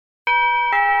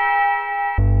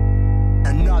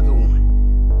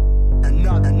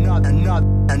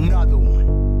Another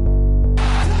one.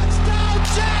 Touchdown,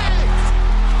 Jags!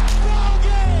 Ball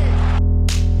game!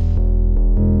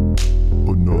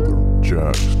 Another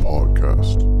Jags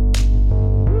podcast.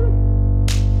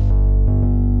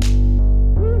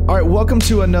 All right, welcome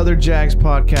to another Jags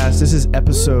podcast. This is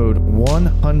episode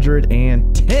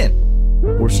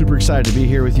 110. We're super excited to be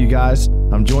here with you guys.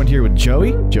 I'm joined here with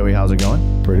Joey. Joey, how's it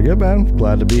going? Pretty good, man.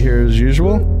 Glad to be here as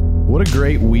usual. What a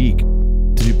great week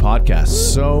to do podcasts.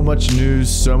 So much news,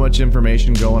 so much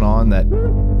information going on that,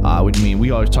 we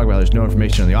always talk about there's no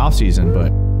information in the off season,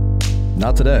 but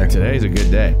Not today. today's a good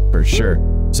day for sure.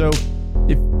 So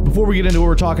before we get into what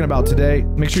we're talking about today,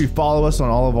 make sure you follow us on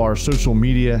all of our social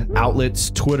media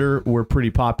outlets. Twitter, we're pretty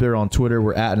popular on Twitter.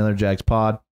 We're at Another Jags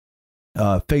Pod.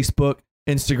 Facebook,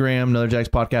 Instagram, Another Jags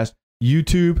Podcast.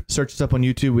 YouTube, search us up on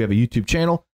YouTube. We have a YouTube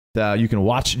channel that you can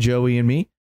watch Joey and me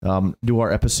do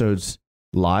our episodes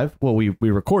live. Well, we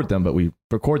record them, but we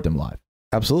record them live.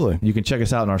 Absolutely. You can check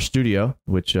us out in our studio,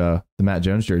 which the Matt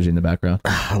Jones jersey in the background.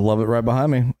 I love it right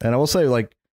behind me. And I will say,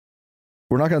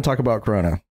 we're not going to talk about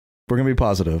Corona. We're going to be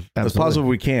positive. Absolutely. As positive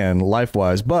we can,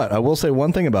 life-wise. But I will say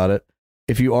one thing about it.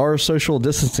 If you are social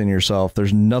distancing yourself,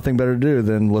 there's nothing better to do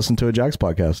than listen to a Jags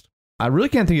podcast. I really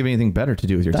can't think of anything better to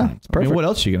do with your time. It's perfect. What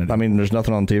else are you going to do? I mean, there's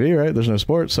nothing on TV, right? There's no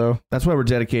sports, so That's why we're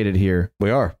dedicated here we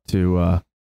are. to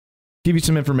give you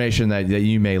some information that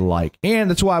you may like. And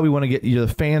that's why we want to get you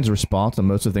the fans' response on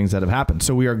most of the things that have happened.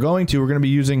 So we're going to be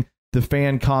using the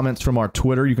fan comments from our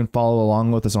Twitter. You can follow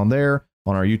along with us on there.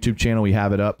 On our YouTube channel, we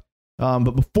have it up.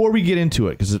 But before we get into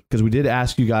it, because we did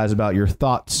ask you guys about your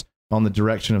thoughts on the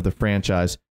direction of the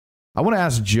franchise, I want to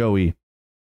ask Joey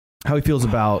how he feels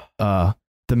about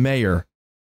the mayor,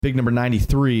 big number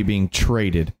 93, being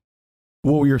traded.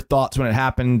 What were your thoughts when it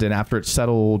happened, and after it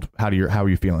settled, how are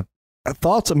you feeling?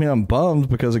 Thoughts? I mean, I'm bummed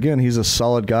because, again, he's a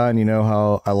solid guy, and you know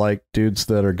how I like dudes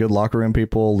that are good locker room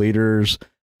people, leaders,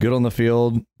 good on the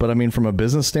field. But, I mean, from a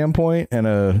business standpoint and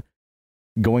a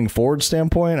going forward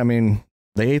standpoint, I mean,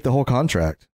 they ate the whole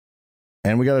contract.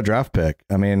 And we got a draft pick.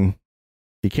 I mean,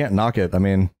 you can't knock it. I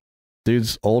mean,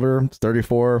 dude's older,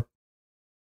 34,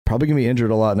 probably going to be injured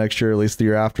a lot next year, at least the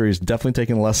year after. He's definitely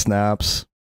taking less snaps.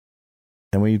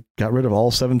 And we got rid of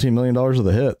all $17 million of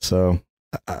the hit. So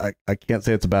I can't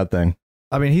say it's a bad thing.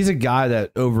 I mean, he's a guy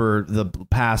that over the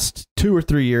past 2 or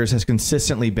 3 years has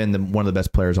consistently been one of the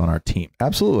best players on our team.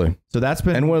 Absolutely. So that's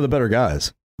been And one of the better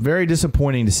guys. very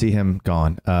disappointing to see him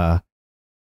gone.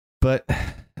 But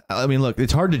I mean, look,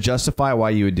 it's hard to justify why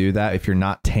you would do that if you're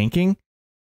not tanking.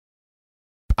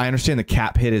 I understand the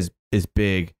cap hit is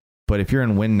big, but if you're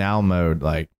in win now mode,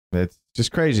 it's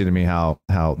just crazy to me how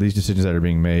these decisions that are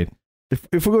being made.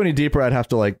 If we go any deeper, I'd have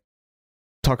to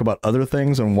talk about other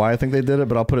things and why I think they did it,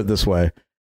 but I'll put it this way.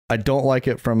 I don't like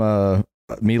it from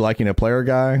me liking a player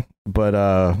guy, but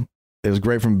it was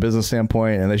great from a business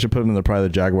standpoint, and they should put him in probably the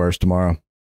Jaguars tomorrow.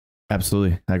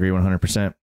 Absolutely. I agree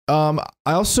 100%. I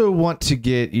also want to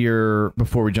get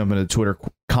before we jump into the Twitter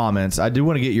comments, I do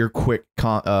want to get your quick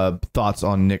thoughts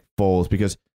on Nick Foles,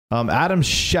 because Adam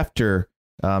Schefter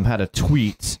had a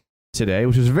tweet today,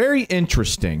 which was very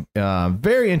interesting.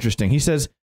 Very interesting. He says,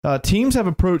 teams have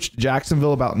approached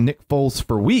Jacksonville about Nick Foles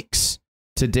for weeks.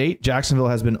 To date, Jacksonville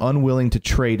has been unwilling to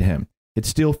trade him. It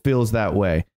still feels that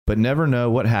way, but never know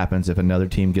what happens if another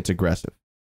team gets aggressive.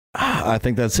 I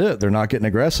think that's it. They're not getting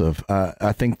aggressive.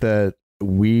 I think that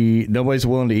nobody's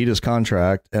willing to eat his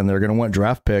contract, and they're going to want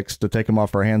draft picks to take him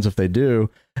off our hands if they do,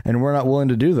 and we're not willing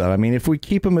to do that. I mean, if we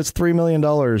keep him, it's $3 million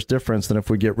difference than if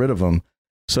we get rid of him.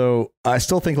 So I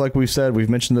still think, like we've said, we've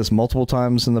mentioned this multiple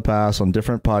times in the past on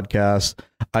different podcasts.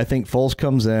 I think Foles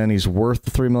comes in, he's worth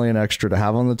the $3 million extra to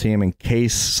have on the team in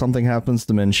case something happens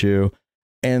to Minshew.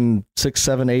 And 6,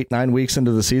 7, 8, 9 weeks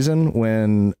into the season,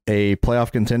 when a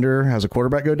playoff contender has a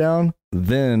quarterback go down,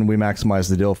 then we maximize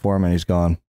the deal for him and he's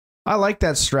gone. I like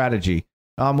that strategy.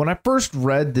 When I first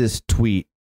read this tweet,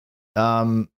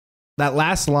 that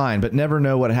last line, but never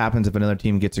know what happens if another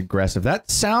team gets aggressive, that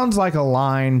sounds like a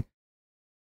line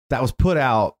that was put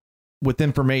out with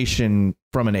information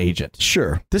from an agent.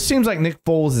 Sure. This seems like Nick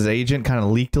Foles' agent kind of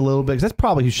leaked a little bit, because that's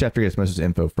probably who Schefter gets most of his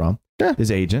info from. Yeah.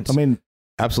 His agents. I mean,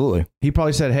 absolutely. He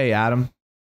probably said, hey, Adam,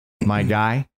 my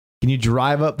guy, can you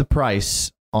drive up the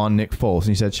price on Nick Foles? And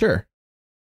he said, sure.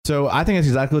 So I think that's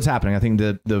exactly what's happening. I think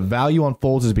the value on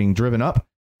Foles is being driven up.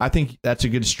 I think that's a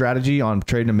good strategy on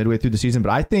trading him midway through the season.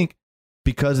 But I think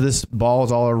because this ball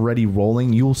is already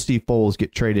rolling, you'll see Foles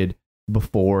get traded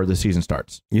before the season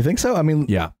starts. You think so? I mean,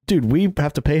 yeah, dude, we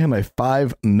have to pay him a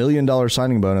 $5 million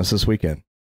signing bonus this weekend.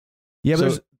 Yeah,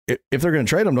 so if they're going to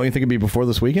trade him, don't you think it'd be before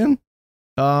this weekend?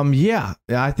 Yeah,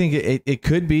 I think it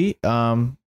could be.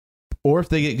 Or if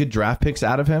they get good draft picks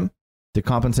out of him. to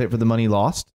compensate for the money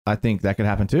lost, I think that could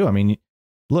happen too. I mean,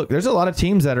 look, there's a lot of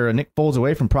teams that are a Nick Foles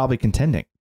away from probably contending.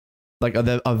 Like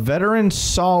a veteran,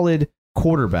 solid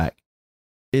quarterback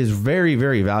is very,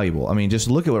 very valuable. I mean, just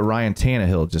look at what Ryan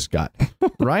Tannehill just got.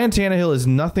 Ryan Tannehill is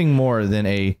nothing more than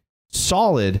a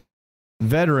solid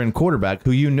veteran quarterback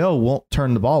who won't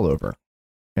turn the ball over.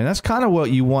 And that's kind of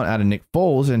what you want out of Nick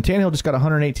Foles. And Tannehill just got a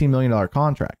 $118 million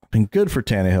contract. And good for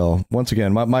Tannehill. Once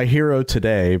again, my hero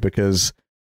today, because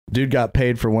dude got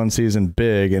paid for one season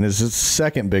big and it's his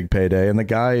second big payday. And the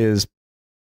guy is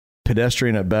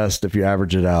pedestrian at best if you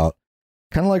average it out.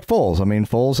 Kind of like Foles. I mean,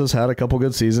 Foles has had a couple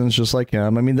good seasons just like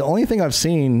him. I mean, the only thing I've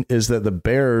seen is that the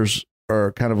Bears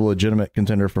are kind of a legitimate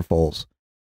contender for Foles,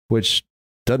 which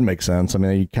doesn't make sense. I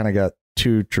mean, you kind of got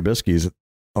two Trubiskys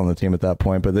on the team at that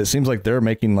point, but it seems like they're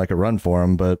making like a run for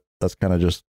him, but that's kind of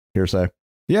just hearsay.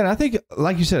 Yeah, and I think,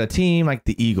 like you said, a team like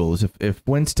the Eagles, if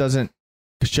Wentz doesn't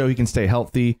show he can stay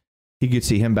healthy, you could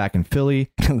see him back in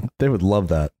Philly. They would love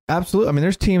that. Absolutely. I mean,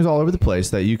 there's teams all over the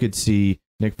place that you could see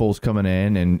Nick Foles coming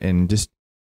in and just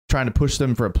trying to push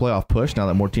them for a playoff push now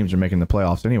that more teams are making the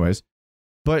playoffs anyways.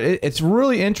 But it's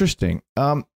really interesting.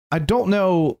 I don't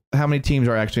know how many teams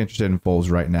are actually interested in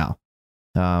Foles right now.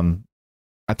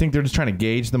 I think they're just trying to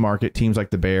gauge the market. Teams like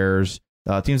the Bears,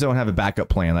 teams that don't have a backup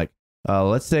plan. Like,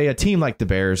 let's say a team like the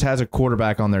Bears has a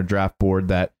quarterback on their draft board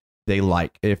that they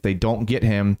like. If they don't get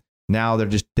him, now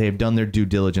they've done their due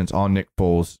diligence on Nick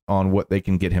Foles on what they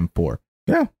can get him for.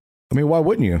 Yeah. I mean, why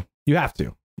wouldn't you? You have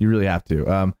to. You really have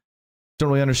to. Don't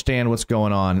really understand what's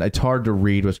going on. It's hard to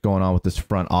read what's going on with this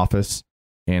front office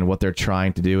and what they're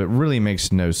trying to do. It really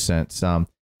makes no sense. And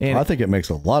I think it makes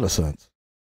a lot of sense.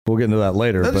 We'll get into that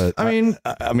later, but I mean,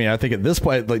 I think at this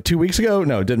point, like 2 weeks ago,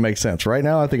 no, it didn't make sense. Right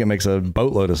now, I think it makes a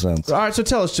boatload of sense. All right, so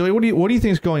tell us, Joey, what do you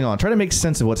think is going on? Try to make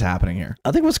sense of what's happening here.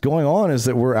 I think what's going on is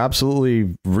that we're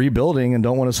absolutely rebuilding and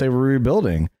don't want to say we're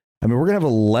rebuilding. I mean, we're going to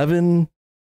have 11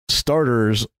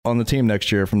 starters on the team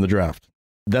next year from the draft.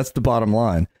 That's the bottom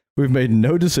line. We've made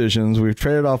no decisions. We've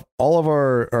traded off all of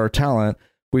our talent.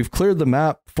 We've cleared the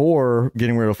map for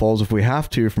getting rid of Foles if we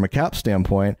have to from a cap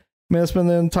standpoint. I mean, that's been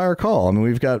the entire call. I mean,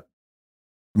 we've got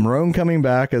Marone coming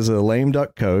back as a lame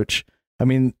duck coach. I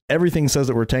mean, everything says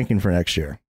that we're tanking for next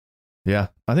year. Yeah,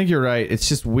 I think you're right. It's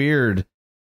just weird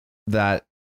that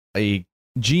a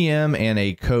GM and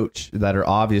a coach that are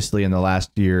obviously in the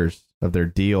last years of their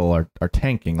deal are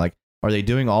tanking. Like, are they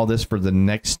doing all this for the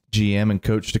next GM and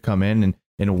coach to come in?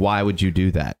 And why would you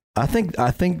do that? I think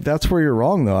that's where you're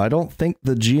wrong, though. I don't think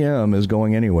the GM is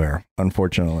going anywhere,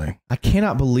 unfortunately. I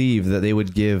cannot believe that they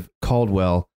would give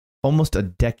Caldwell almost a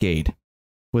decade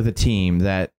with a team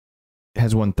that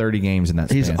has won 30 games in that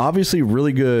span. He's obviously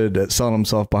really good at selling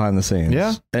himself behind the scenes.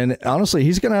 Yeah. And honestly,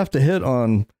 he's going to have to hit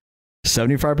on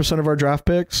 75% of our draft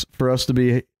picks for us to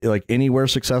be like anywhere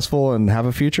successful and have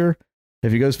a future.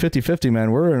 If he goes 50-50,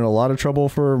 man, we're in a lot of trouble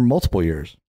for multiple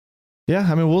years. Yeah,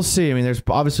 I mean, we'll see. I mean, there's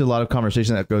obviously a lot of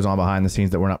conversation that goes on behind the scenes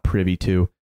that we're not privy to.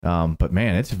 But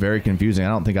man, it's very confusing. I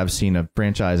don't think I've seen a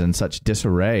franchise in such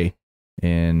disarray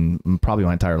in probably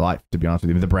my entire life, to be honest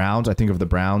with you. The Browns, I think of the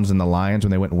Browns and the Lions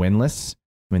when they went winless.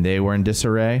 I mean, they were in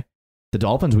disarray. The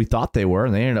Dolphins, we thought they were,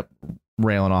 and they ended up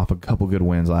railing off a couple good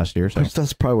wins last year. So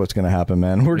that's probably what's going to happen,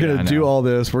 man. We're going to do all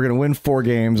this. We're going to win 4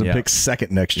 games and pick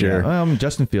second next year.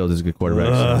 Justin Fields is a good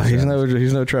quarterback. He's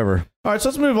no Trevor. All right, so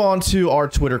let's move on to our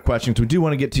Twitter questions. We do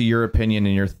want to get to your opinion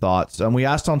and your thoughts. We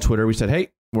asked on Twitter, we said, hey,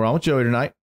 we're on with Joey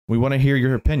tonight. We want to hear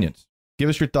your opinions. Give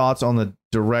us your thoughts on the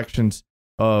directions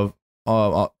of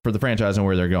for the franchise and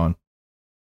where they're going.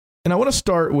 And I want to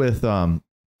start with some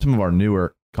of our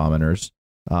newer commenters,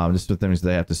 just the things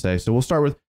they have to say. So we'll start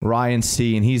with Ryan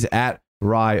C, and he's at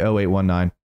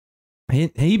Rye0819.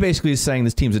 He basically is saying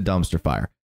this team's a dumpster fire,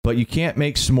 but you can't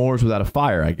make s'mores without a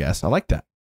fire, I guess. I like that.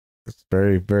 It's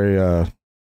very, very, I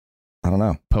don't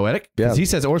know. Poetic? Yeah. He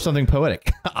says, or something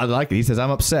poetic. I like it. He says,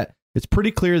 I'm upset. It's pretty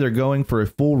clear they're going for a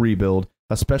full rebuild,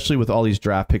 especially with all these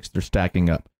draft picks they're stacking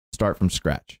up. Start from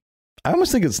scratch. I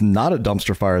almost think it's not a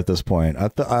dumpster fire at this point. I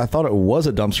thought it was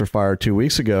a dumpster fire 2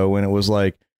 weeks ago when it was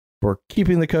like, we're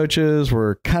keeping the coaches,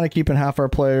 we're kind of keeping half our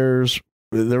players.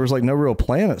 There was like no real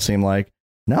plan, it seemed like.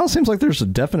 Now it seems like there's a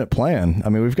definite plan. I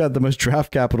mean, we've got the most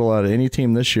draft capital out of any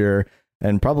team this year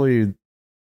and probably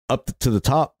up to the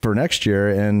top for next year.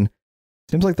 And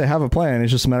it seems like they have a plan.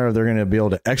 It's just a matter of they're going to be able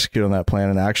to execute on that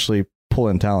plan and actually pull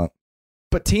in talent.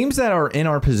 But teams that are in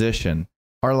our position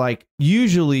are like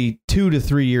usually 2 to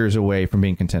 3 years away from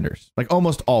being contenders, like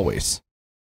almost always.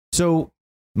 So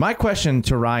my question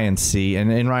to Ryan C, and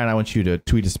Ryan, I want you to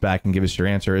tweet us back and give us your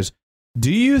answer, is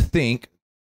do you think,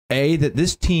 A, that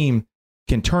this team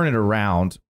can turn it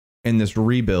around in this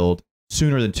rebuild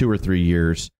sooner than 2 or 3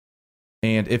 years?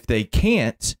 And if they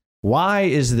can't, why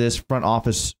is this front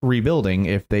office rebuilding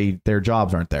if their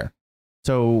jobs aren't there?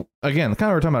 So again, kind of what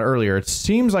we were talking about earlier, it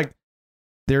seems like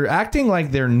they're acting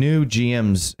like they're new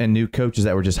GMs and new coaches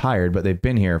that were just hired, but they've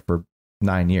been here for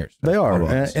 9 years. They are.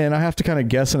 Almost. And I have to kind of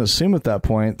guess and assume at that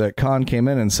point that Khan came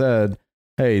in and said,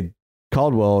 hey,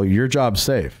 Caldwell, your job's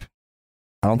safe.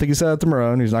 I don't think he said that to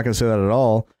Marone. He's not going to say that at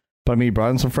all. But I mean, he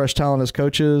brought in some fresh talent as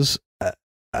coaches.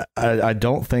 I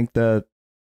don't think that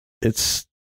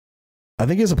I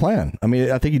think he has a plan. I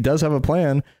mean, I think he does have a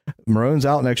plan. Marone's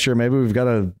out next year. Maybe we've got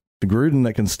a Gruden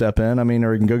that can step in. I mean,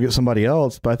 or he can go get somebody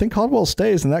else. But I think Caldwell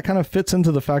stays, and that kind of fits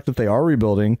into the fact that they are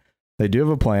rebuilding. They do have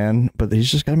a plan, but he's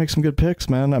just got to make some good picks,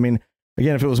 man. I mean,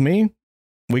 again, if it was me,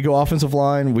 we go offensive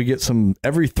line, we get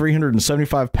every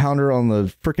 375 pounder on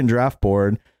the freaking draft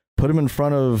board, put him in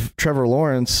front of Trevor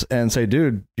Lawrence and say,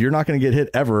 dude, you're not going to get hit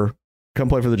ever. Come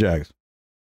play for the Jags.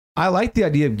 I like the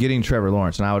idea of getting Trevor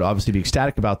Lawrence, and I would obviously be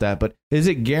ecstatic about that, but is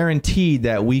it guaranteed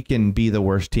that we can be the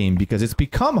worst team? Because it's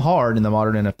become hard in the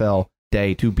modern NFL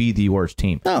day to be the worst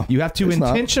team. No, you have to it's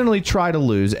intentionally try to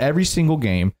lose every single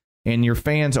game, and your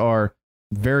fans are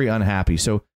very unhappy.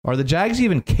 So are the Jags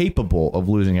even capable of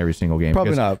losing every single game?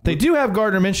 Probably because not. They do have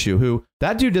Gardner Minshew, who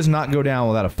that dude does not go down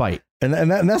without a fight.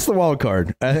 And that's the wild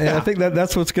card. And I think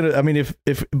that's what's going to, I mean, if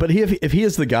he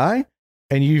is the guy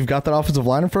and you've got that offensive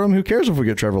line in front of him, who cares if we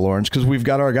get Trevor Lawrence? Because we've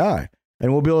got our guy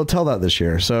and we'll be able to tell that this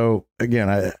year. So again,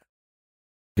 I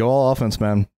go all offense,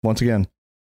 man. Once again.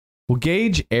 Well,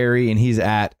 Gage Airy, and he's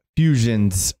at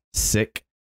Fusion's Sick,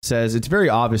 says it's very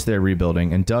obvious they're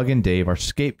rebuilding and Doug and Dave are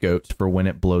scapegoats for when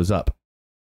it blows up.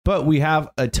 But we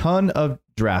have a ton of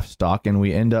draft stock and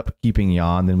we end up keeping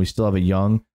Jan. Then we still have a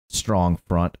young, strong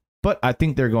front. But I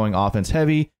think they're going offense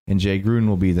heavy, and Jay Gruden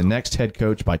will be the next head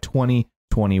coach by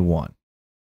 2021.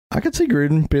 I could see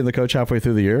Gruden being the coach halfway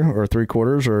through the year or 3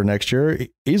 quarters or next year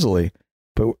easily.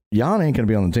 But Jan ain't going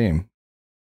to be on the team.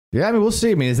 Yeah, I mean, we'll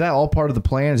see. I mean, is that all part of the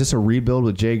plan? Is this a rebuild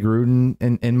with Jay Gruden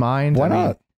in mind? Why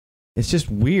not? It's just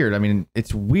weird. I mean,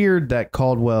 it's weird that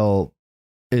Caldwell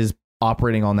is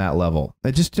operating on that level.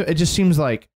 It just seems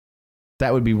like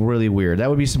that would be really weird. That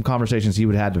would be some conversations he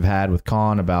would have to have had with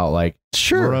Khan about, like,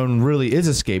 sure, Marone really is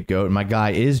a scapegoat, and my guy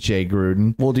is Jay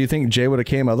Gruden. Well, do you think Jay would have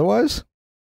came otherwise?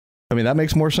 I mean, that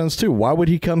makes more sense too. Why would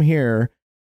he come here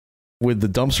with the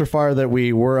dumpster fire that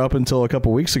we were up until a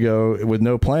couple weeks ago with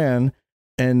no plan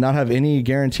and not have any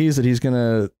guarantees that he's going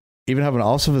to even have an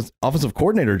offensive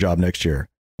coordinator job next year?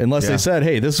 Unless they said,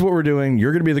 hey, this is what we're doing.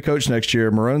 You're going to be the coach next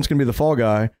year. Marone's going to be the fall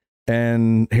guy.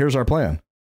 And here's our plan.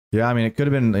 Yeah, I mean, it could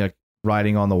have been like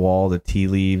writing on the wall, the tea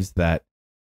leaves that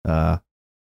Gruden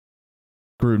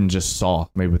just saw,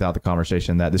 maybe without the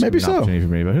conversation that this maybe would be an opportunity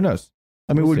for me, but who knows?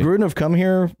 I mean, We'll would see. Gruden have come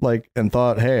here and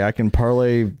thought, hey, I can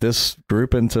parlay this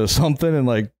group into something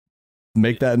and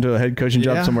make that into a head coaching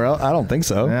job somewhere else? I don't think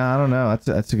so. Yeah, I don't know.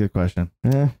 That's a good question.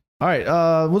 Yeah. All right,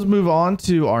 let's move on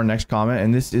to our next comment,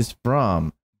 and this is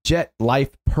from Jet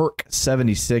Life Perk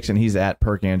 76, and he's at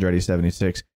Perk Andretti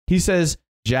 76. He says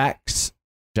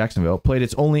Jacksonville played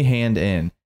its only hand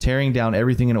in, tearing down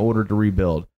everything in order to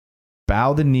rebuild.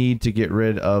 Bow the need to get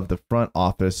rid of the front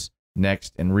office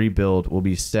next, and rebuild will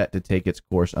be set to take its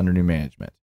course under new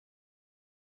management.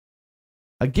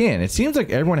 Again, it seems like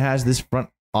everyone has this front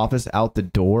office out the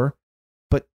door,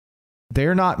 but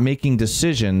they're not making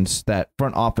decisions that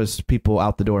front office people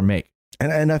out the door make.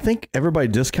 And I think everybody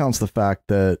discounts the fact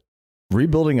that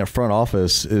rebuilding a front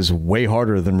office is way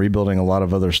harder than rebuilding a lot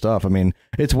of other stuff. I mean,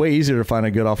 it's way easier to find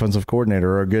a good offensive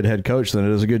coordinator or a good head coach than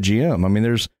it is a good GM. I mean,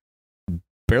 there's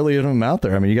barely any of them out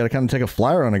there. I mean, you got to kind of take a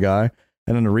flyer on a guy.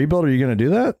 And in a rebuild, are you going to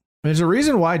do that? There's a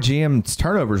reason why GM's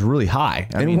turnover is really high.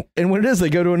 I mean, when it is, they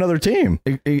go to another team.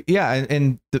 You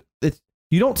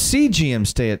don't see GM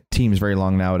stay at teams very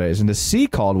long nowadays. And to see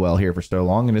Caldwell here for so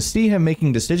long and to see him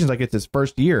making decisions like it's his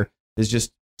first year is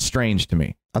just strange to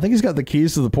me. I think he's got the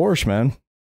keys to the Porsche, man.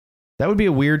 That would be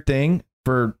a weird thing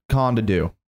for Khan to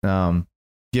do.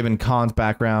 Given Khan's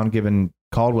background, given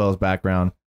Caldwell's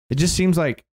background, it just seems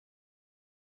like,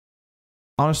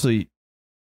 honestly,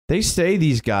 they say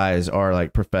these guys are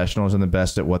like professionals and the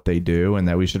best at what they do and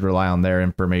that we should rely on their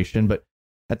information. But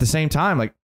at the same time,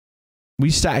 like, we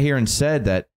sat here and said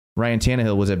that Ryan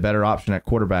Tannehill was a better option at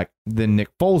quarterback than Nick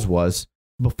Foles was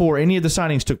before any of the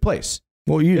signings took place.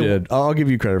 Well, you did. I'll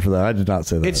give you credit for that. I did not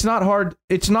say that. It's not hard.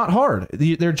 It's not hard.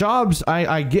 Their jobs,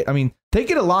 I get. I mean, they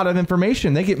get a lot of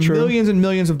information. They get millions and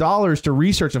millions of dollars to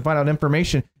research and find out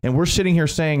information. And we're sitting here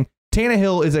saying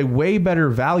Tannehill is a way better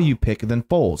value pick than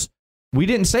Foles. We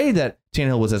didn't say that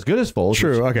Tannehill was as good as Foles.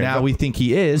 True. Okay. Now we think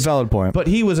he is. Valid point. But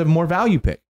he was a more value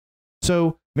pick.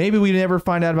 So maybe we never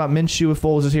find out about Minshew if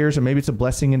Foles is here. So maybe it's a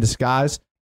blessing in disguise.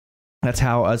 That's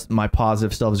how my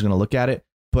positive self is going to look at it.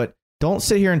 But don't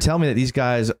sit here and tell me that these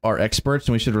guys are experts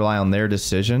and we should rely on their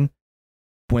decision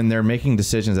when they're making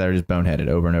decisions that are just boneheaded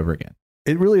over and over again.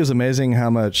 It really is amazing how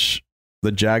much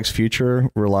the Jags'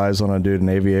 future relies on a dude in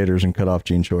aviators and cut off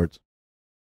jean shorts.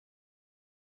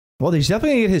 Well, he's definitely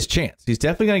going to get his chance. He's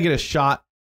definitely going to get a shot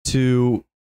to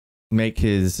make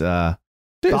his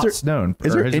thoughts known,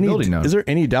 or his ability known. Is there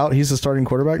any doubt he's the starting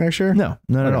quarterback next year? No,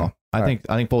 not at Okay. all. I think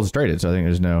Foles is traded, so I think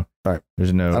there's no. All right.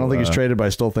 There's no. I don't think he's traded, but I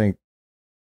still think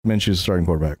Minshew's the starting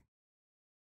quarterback.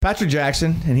 Patrick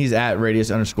Jackson, and he's at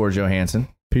 @radius_Johansson.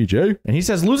 PJ. And he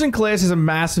says, losing Calais is a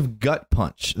massive gut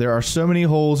punch. There are so many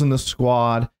holes in the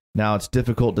squad. Now it's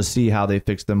difficult to see how they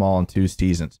fix them all in 2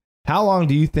 seasons. How long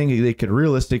do you think they could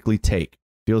realistically take?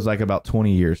 Feels like about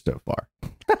 20 years so far.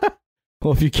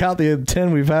 Well, if you count the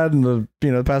 10 we've had in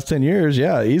the past 10 years,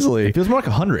 yeah, easily. It feels more like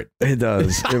 100. It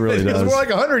does. It really It feels does. more like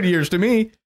 100 years to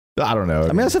me. I don't know. I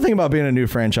mean, that's the thing about being a new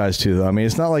franchise, too, though. I mean,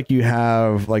 it's not like you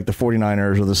have like the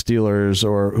 49ers or the Steelers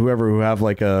or whoever who have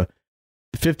like a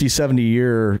 50, 70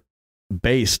 year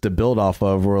base to build off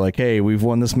of. We're like, hey, we've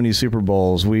won this many Super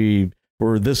Bowls. We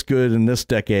were this good in this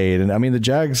decade. And I mean, the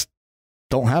Jags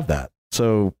don't have that.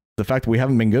 So the fact that we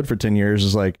haven't been good for 10 years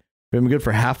is like, we haven't been good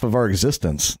for half of our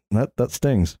existence. That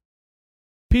stings.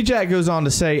 P-Jack goes on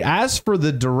to say, as for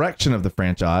the direction of the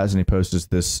franchise, and he posts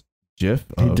this GIF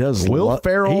He of does. Will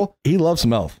Ferrell He loves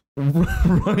some elf.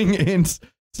 running in.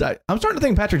 I'm starting to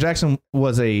think Patrick Jackson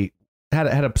had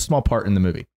a small part in the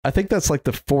movie. I think that's like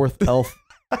the 4th elf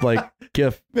like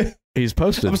GIF he's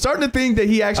posted. I'm starting to think that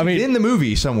he actually in the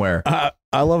movie somewhere.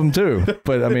 I love him too,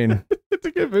 but I mean, It's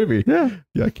a good movie. yeah.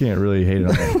 I can't really hate it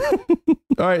on that.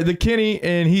 All right, the Kenny,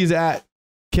 and he's at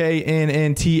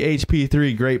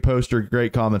KNNTHP3. Great poster,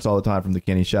 great comments all the time from the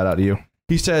Kenny. Shout out to you.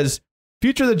 He says,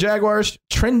 future of the Jaguars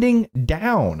trending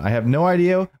down. I have no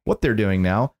idea what they're doing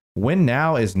now. Win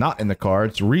now is not in the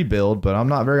cards. Rebuild, but I'm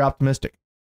not very optimistic.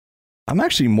 I'm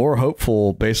actually more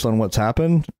hopeful based on what's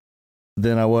happened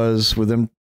than I was with them,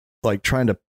 like trying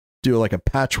to do like a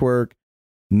patchwork,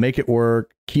 make it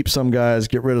work, keep some guys,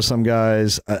 get rid of some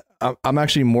guys. I'm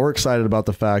actually more excited about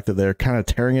the fact that they're kind of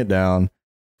tearing it down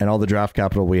and all the draft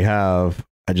capital we have.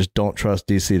 I just don't trust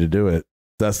DC to do it.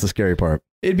 That's the scary part.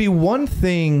 It'd be one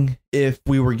thing if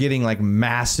we were getting like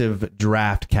massive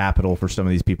draft capital for some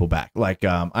of these people back. Like,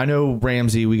 I know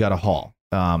Ramsey, we got a haul.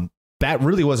 That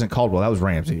really wasn't Caldwell. That was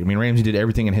Ramsey. I mean, Ramsey did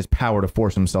everything in his power to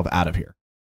force himself out of here.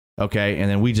 Okay. And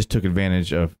then we just took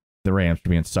advantage of the Rams for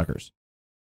being suckers.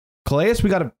 Calais, we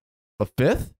got a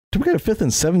 5th. We got a 5th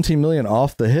and 17 million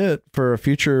off the hit for a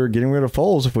future getting rid of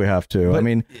Foles if we have to.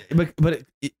 But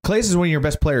Calais is one of your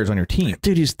best players on your team.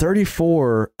 Dude, he's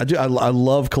 34. I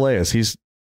love Calais. He's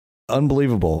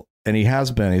unbelievable. And he has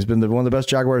been. He's been one of the best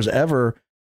Jaguars ever.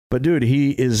 But dude,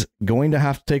 he is going to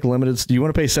have to take limited. Do you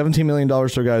want to pay $17 million to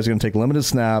a guy who's going to take limited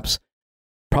snaps?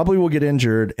 Probably will get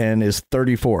injured and is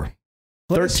 34.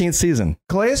 13th season.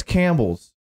 Calais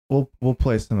Campbell's. We'll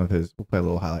play some of his. We'll play a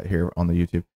little highlight here on the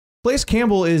YouTube. Calais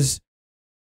Campbell is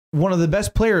one of the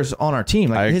best players on our team.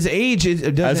 Like his age,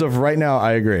 as of right now,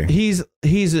 I agree. He's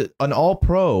an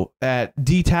all-pro at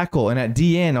D tackle and at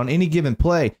DN on any given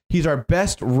play. He's our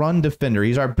best run defender.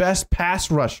 He's our best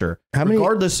pass rusher.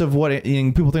 Regardless of what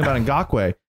people think about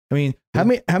Ngakoue. I mean, how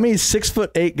many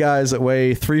 6'8" guys that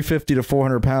weigh 350 to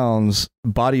 400 pounds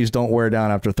bodies don't wear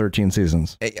down after 13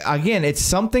 seasons? Again, it's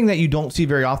something that you don't see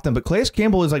very often. But Calais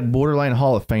Campbell is like borderline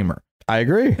Hall of Famer. I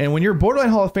agree. And when you're borderline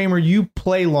Hall of Famer, you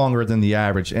play longer than the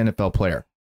average NFL player,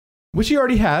 which he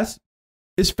already has.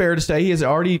 It's fair to say he has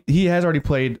already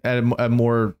played at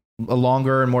a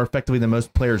longer and more effectively than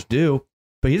most players do.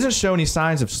 But he doesn't show any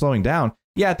signs of slowing down.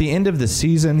 Yeah, at the end of the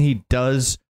season, he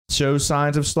does show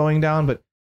signs of slowing down. But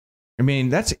I mean,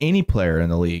 that's any player in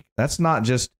the league. That's not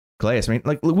just Calais. I mean,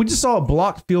 like we just saw a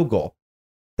blocked field goal.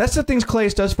 That's the things Calais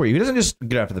does for you. He doesn't just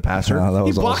get after the passer.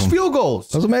 He blocks field goals.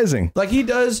 That was amazing. Like he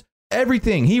does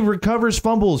everything. He recovers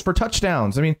fumbles for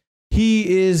touchdowns. I mean,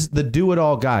 he is the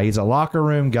do-it-all guy. He's a locker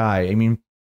room guy. I mean,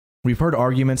 we've heard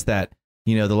arguments that,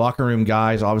 the locker room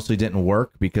guys obviously didn't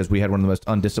work because we had one of the most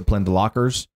undisciplined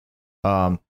lockers.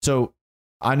 So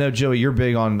I know, Joey, you're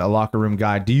big on a locker room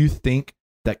guy. Do you think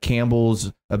that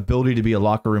Campbell's ability to be a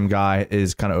locker room guy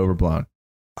is kind of overblown?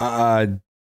 I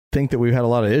think that we've had a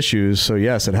lot of issues. So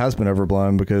yes, it has been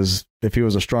overblown because if he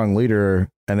was a strong leader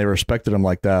and they respected him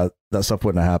like that, that stuff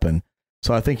wouldn't have happened.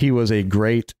 So I think he was a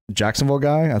great Jacksonville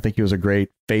guy. I think he was a great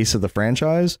face of the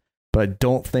franchise, but I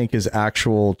don't think his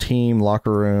actual team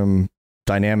locker room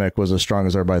dynamic was as strong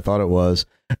as everybody thought it was.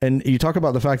 And you talk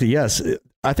about the fact that, yes,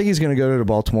 I think he's going to go to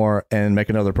Baltimore and make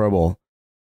another Pro Bowl.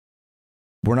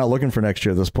 We're not looking for next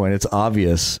year at this point. It's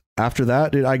obvious. After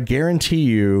that, dude, I guarantee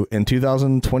you in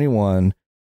 2021,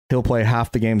 he'll play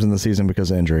half the games in the season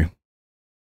because of injury.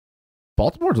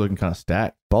 Baltimore's looking kind of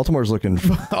stacked. Baltimore's looking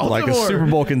like a Super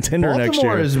Bowl contender next year.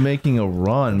 Baltimore is making a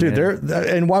run, dude. man.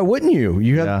 And why wouldn't you?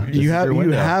 You this is their you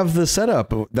window. have the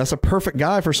setup. That's a perfect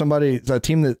guy for a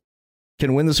team that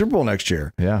can win the Super Bowl next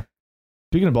year. Yeah.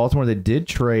 Speaking of Baltimore, they did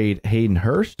trade Hayden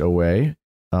Hurst away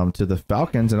to the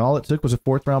Falcons, and all it took was a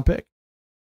 4th-round pick.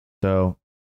 So,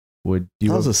 would you?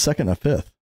 That was a 2nd and a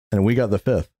 5th, and we got the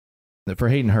 5th for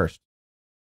Hayden Hurst.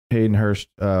 Hayden Hurst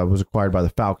was acquired by the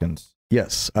Falcons.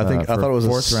 Yes, I thought it was a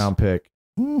 4th-round pick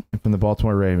from the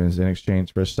Baltimore Ravens in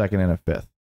exchange for a 2nd and a 5th.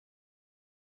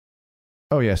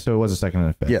 Oh yeah, so it was a 2nd and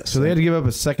a 5th. Yes. So they had to give up a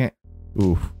 2nd.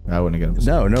 Oof, I wouldn't have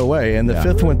given him. No way. And the Yeah.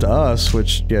 5th went to us,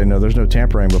 which there's no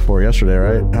tampering before yesterday,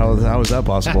 right? How is that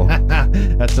possible?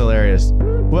 That's hilarious.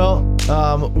 Well,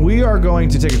 we are going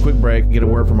to take a quick break, get a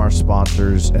word from our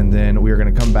sponsors, and then we are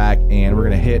going to come back and we're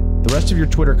going to hit the rest of your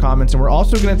Twitter comments. And we're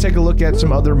also going to take a look at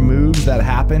some other moves that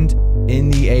happened in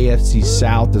the AFC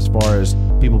South as far as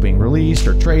people being released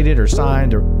or traded or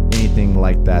signed or anything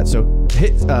like that. So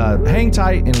hang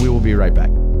tight and we will be right back.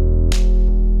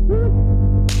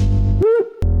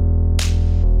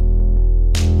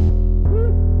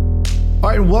 All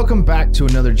right, and welcome back to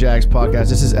another Jags podcast.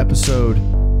 This is episode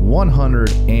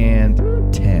 110.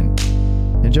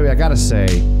 And Joey, I gotta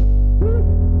say,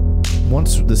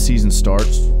 once the season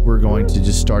starts, we're going to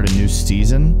just start a new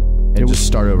season and just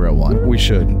start over at 1. We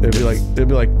should. It'd be like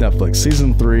Netflix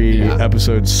season 3,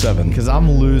 episode 7. Because I'm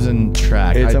losing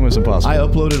track. It's almost impossible. I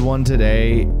uploaded one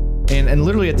today, and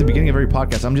literally at the beginning of every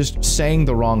podcast, I'm just saying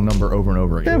the wrong number over and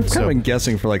over again. I've kind of been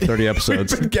guessing for like 30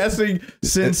 episodes. Been guessing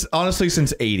since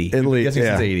 80. At least, Guessing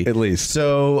since 80. At least.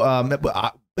 So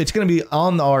it's going to be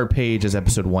on our page as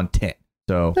episode 110.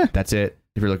 So that's it.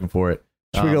 If you're looking for it,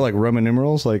 Should we go like Roman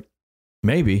numerals? Like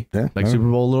maybe like Super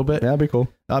Bowl a little bit. Yeah, that'd be cool.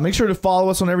 Make sure to follow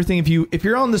us on everything. If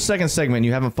you're on the second segment and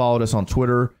you haven't followed us on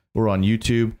Twitter or on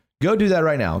YouTube, go do that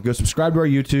right now. Go subscribe to our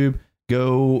YouTube.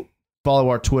 Go follow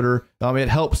our Twitter. It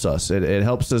helps us. It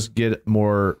helps us get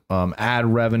more ad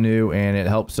revenue, and it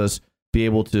helps us be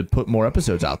able to put more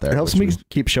episodes out there. It helps me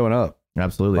keep showing up.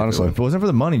 Absolutely. Honestly. If it wasn't for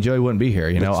the money, Joey wouldn't be here.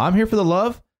 I'm here for the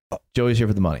love. Joey's here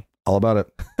for the money. All about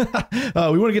it.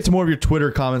 We want to get to more of your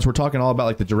Twitter comments. We're talking all about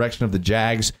like the direction of the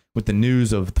Jags with the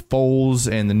news of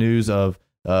Foles and the news of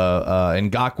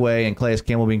Ngakoue and Calais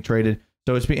Campbell being traded.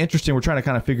 So it's been interesting. We're trying to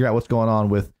kind of figure out what's going on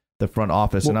with the front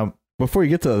office. Well, before you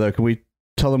get to that, though, can we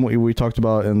tell them what we talked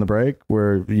about in the break,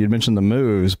 where you mentioned the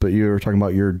moves, but you were talking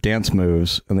about your dance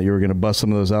moves and that you were going to bust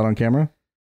some of those out on camera?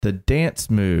 The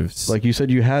dance moves. Like you said,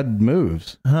 you had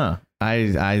moves. Huh.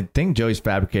 I think Joey's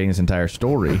fabricating this entire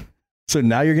story. So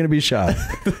now you're going to be shot.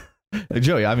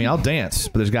 Joey, I'll dance,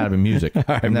 but there's got to be music.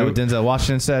 Right, Isn't that what Denzel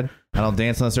Washington said? I don't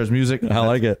dance unless there's music. I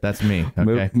like it. That's me.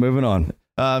 Okay. Moving on.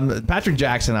 Patrick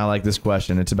Jackson, I like this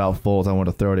question. It's about Foles. I want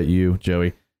to throw it at you,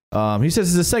 Joey. He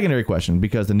says it's a secondary question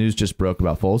because the news just broke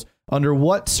about Foles. Under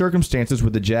what circumstances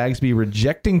would the Jags be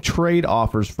rejecting trade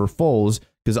offers for Foles?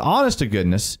 Because honest to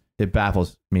goodness, it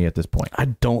baffles me at this point. I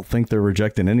don't think they're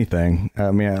rejecting anything.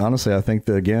 I mean, honestly, I think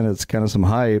that, again, it's kind of some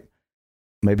hype,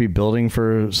 maybe building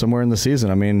for somewhere in the season.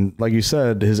 I mean, like you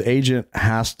said, his agent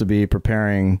has to be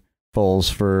preparing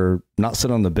Foles for not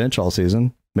sitting on the bench all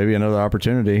season, maybe another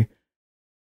opportunity.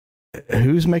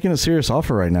 Who's making a serious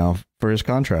offer right now for his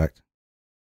contract?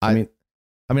 I mean,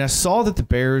 I saw that the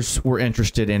Bears were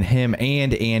interested in him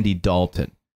and Andy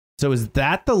Dalton. So is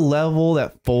that the level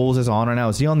that Foles is on right now?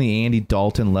 Is he on the Andy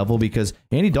Dalton level? Because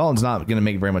Andy Dalton's not going to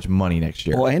make very much money next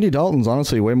year. Well, Andy Dalton's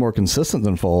honestly way more consistent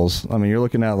than Foles. I mean, you're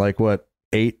looking at like, what,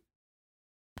 8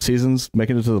 seasons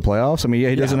making it to the playoffs? I mean,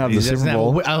 he doesn't have the Super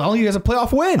Bowl. I don't think he has a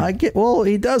playoff win.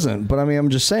 He doesn't. But I mean, I'm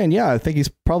just saying, I think he's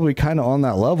probably kind of on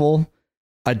that level.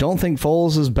 I don't think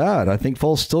Foles is bad. I think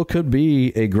Foles still could be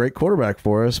a great quarterback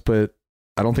for us, but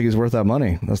I don't think he's worth that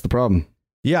money. That's the problem.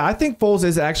 Yeah, I think Foles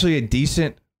is actually a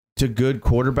decent to good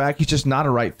quarterback. He's just not a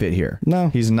right fit here. No,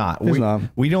 he's not.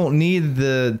 We don't need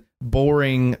the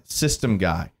boring system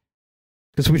guy.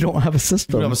 Because we don't have a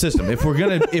system. We don't have a system. If we're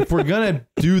gonna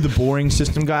do the boring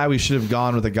system guy, we should have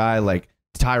gone with a guy like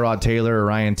Tyrod Taylor or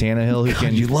Ryan Tannehill who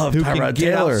can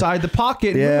get outside the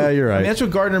pocket. Yeah, you're right. I mean, that's what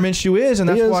Gardner Minshew is, and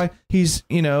that's why he's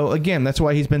that's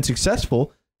why he's been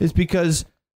successful, is because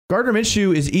Gardner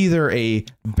Minshew is either a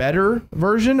better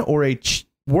version or a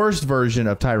worse version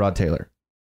of Tyrod Taylor.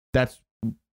 That's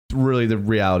really the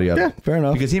reality of it. Yeah, fair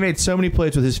enough. Because he made so many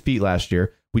plays with his feet last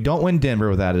year. We don't win Denver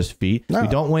without his feet. No. We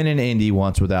don't win in Indy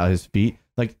once without his feet.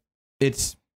 Like,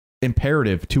 it's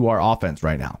imperative to our offense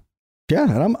right now. Yeah,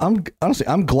 and I'm honestly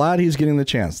glad he's getting the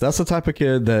chance. That's the type of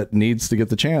kid that needs to get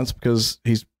the chance because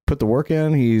he's put the work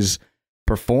in. He's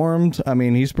performed. I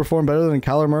mean, he's performed better than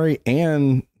Kyler Murray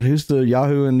and who's the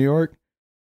Yahoo in New York?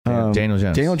 Daniel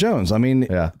Jones. Daniel Jones. I mean,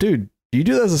 Yeah. dude, you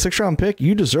do that as a 6th-round pick,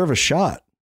 you deserve a shot.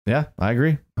 Yeah, I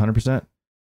agree. 100%.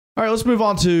 All right, let's move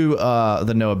on to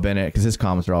the Noah Bennett because his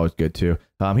comments are always good too.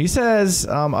 He says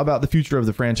about the future of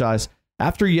the franchise.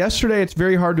 After yesterday, it's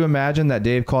very hard to imagine that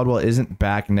Dave Caldwell isn't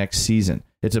back next season.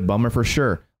 It's a bummer for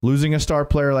sure. Losing a star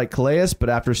player like Calais, but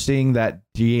after seeing that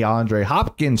DeAndre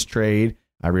Hopkins trade,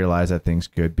 I realize that things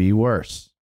could be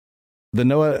worse. The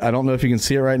Noah, I don't know if you can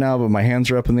see it right now, but my hands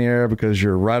are up in the air because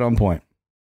you're right on point.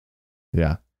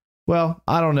 Yeah. Well,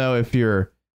 I don't know if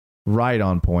you're right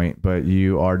on point, but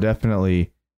you are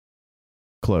definitely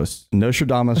close.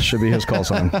 Nostradamus should be his call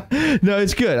sign. No,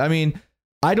 it's good. I mean,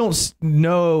 I don't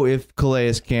know if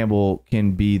Calais Campbell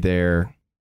can be there,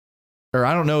 or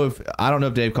I don't know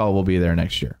if Dave Caldwell will be there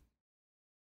next year.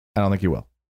 I don't think he will.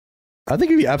 I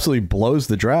think if he absolutely blows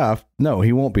the draft, no,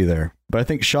 he won't be there. But I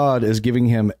think Shad is giving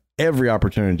him every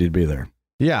opportunity to be there.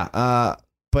 Yeah,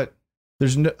 but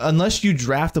there's no, unless you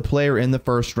draft a player in the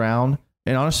first round,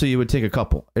 and honestly, it would take a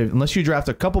couple. Unless you draft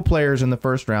a couple players in the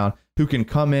first round who can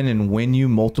come in and win you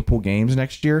multiple games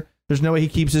next year, there's no way he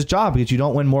keeps his job because you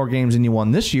don't win more games than you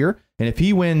won this year. And if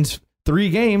he wins 3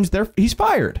 games, he's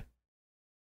fired.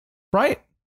 Right?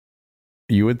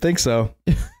 You would think so.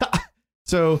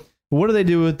 So what do they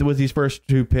do with these first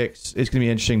 2 picks? It's going to be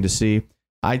interesting to see.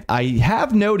 I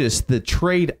have noticed the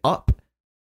trade up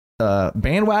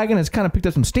bandwagon has kind of picked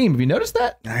up some steam. Have you noticed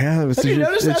that? Yeah, Have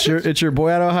it's your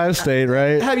boy out of Ohio State,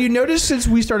 right? Have you noticed since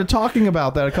we started talking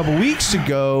about that a couple weeks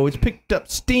ago, it's picked up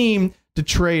steam to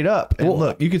trade up. And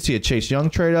look, you could see a Chase Young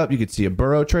trade up. You could see a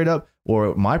Burrow trade up,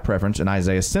 or my preference, an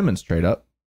Isaiah Simmons trade up.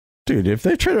 Dude, if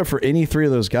they trade up for any 3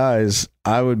 of those guys,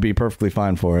 I would be perfectly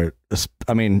fine for it.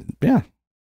 I mean, yeah.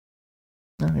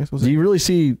 I guess we'll Do see. you really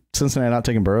see Cincinnati not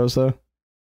taking Burrows, though?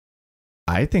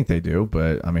 I think they do,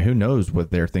 but I mean, who knows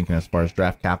what they're thinking as far as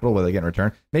draft capital, what they get in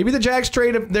return. Maybe the Jags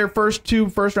trade up their first 2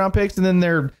 first-round picks and then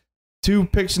their 2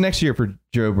 picks next year for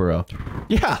Joe Burrow.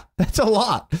 Yeah, that's a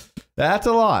lot. That's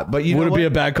a lot. But Would it be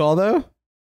a bad call, though?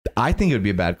 I think it would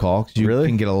be a bad call because you Really?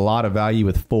 can get a lot of value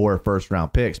with 4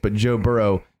 first-round picks, but Joe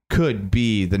Burrow could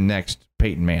be the next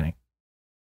Peyton Manning.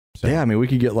 So, Yeah, I mean, we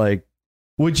could get like...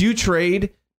 would you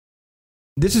trade?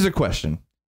 This is a question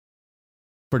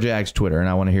for Jags Twitter, and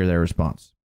I want to hear their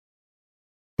response.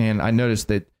 And I noticed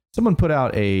that someone put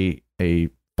out a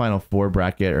Final Four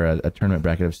bracket or a tournament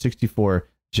bracket of 64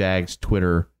 Jags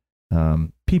Twitter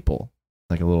people,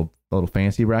 like a little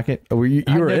fantasy bracket. Oh, you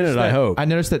were in it, I hope. I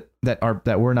noticed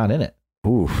that we're not in it.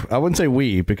 Oof. I wouldn't say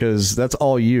we, because that's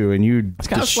all you, and you It's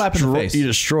kind of a slap in the face. You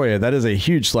destroy it. That is a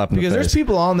huge slap in Because the face. there's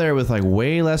people on there with like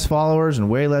way less followers and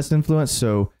way less influence.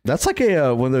 So That's like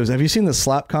a one of those. Have you seen the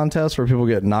slap contest where people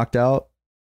get knocked out?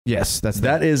 yes,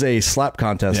 That is a slap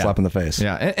contest, Yeah. slap in the face.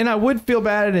 Yeah, and I would feel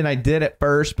bad, and I did at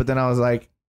first, but then I was like,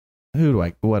 what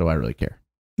do I really care?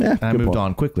 Yeah, And I moved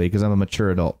on quickly because I'm a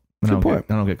mature adult. And Good I point.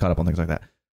 don't get caught up on things like that.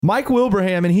 Mike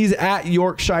Wilbraham, and he's at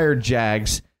Yorkshire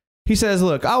Jags. He says,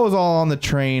 look, I was all on the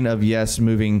train of, yes,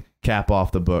 moving Cap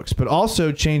off the books, but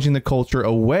also changing the culture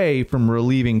away from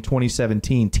relieving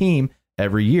 2017 team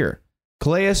every year.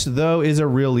 Calais, though, is a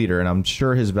real leader, and I'm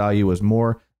sure his value was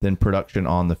more than production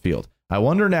on the field. I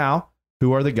wonder now,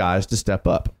 who are the guys to step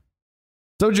up?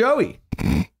 So, Joey.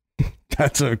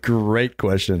 That's a great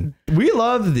question. We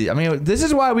love this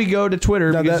is why we go to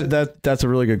Twitter. No, because that's a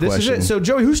really good this question. is it. So,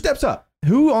 Joey, who steps up?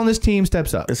 Who on this team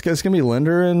steps up? It's gonna be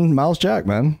Linder and Miles Jack,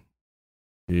 man.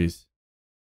 Jeez.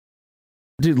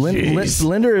 Dude, Jeez.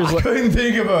 Linder is I couldn't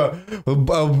think of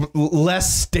a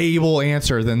less stable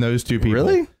answer than those 2 people.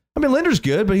 Really? I mean, Linder's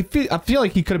good, but I feel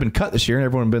like he could have been cut this year, and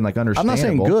everyone would have been like I'm understandable. not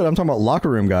saying good. I'm talking about locker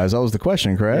room guys. That was the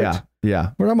question, correct?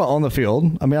 Yeah. We're talking about on the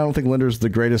field. I mean, I don't think Linder's the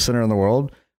greatest center in the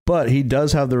world, but he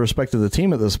does have the respect of the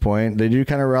team at this point. They do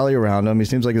kind of rally around him. He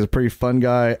seems like he's a pretty fun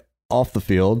guy off the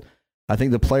field. I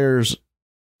think the players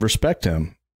respect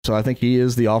him. So I think he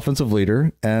is the offensive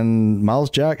leader, and Miles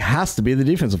Jack has to be the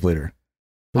defensive leader.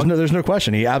 There's no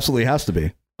question. He absolutely has to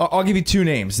be. I'll give you 2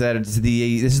 names. This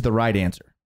is the right answer.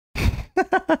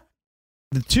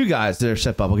 The 2 guys that are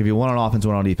step up. I'll give you one on offense,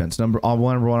 one on defense. One on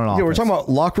offense. Yeah, we're talking about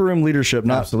locker room leadership,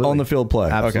 not Absolutely. on the field play.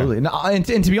 Absolutely. Okay. Now, and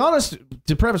to be honest,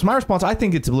 to preface my response, I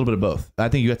think it's a little bit of both. I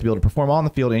think you have to be able to perform on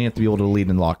the field and you have to be able to lead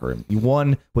in the locker room.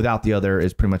 One without the other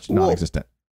is pretty much non-existent.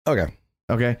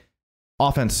 Okay.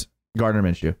 Offense, Gardner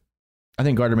Minshew. I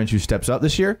think Gardner Minshew steps up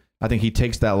this year. I think he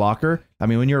takes that locker. I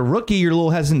mean, when you're a rookie, you're a little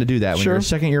hesitant to do that. When Sure. you're a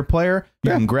second-year player, you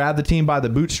Yeah. can grab the team by the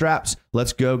bootstraps.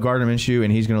 Let's go, Gardner Minshew,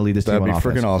 and he's going to lead this That'd team be on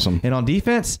offense. freaking awesome. And on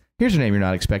defense, here's a name you're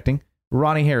not expecting,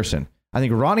 Ronnie Harrison. I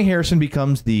think Ronnie Harrison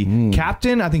becomes the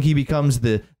captain. I think he becomes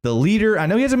the leader. I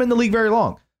know he hasn't been in the league very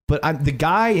long, but the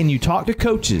guy, and you talk to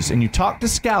coaches and you talk to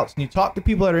scouts and you talk to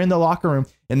people that are in the locker room,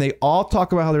 and they all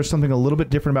talk about how there's something a little bit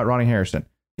different about Ronnie Harrison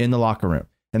in the locker room.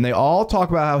 And they all talk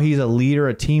about how he's a leader,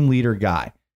 a team leader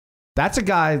guy. That's a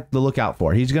guy to look out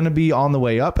for. He's going to be on the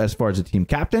way up as far as a team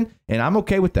captain, and I'm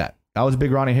okay with that. I was a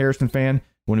big Ronnie Harrison fan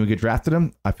when we drafted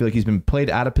him. I feel like he's been played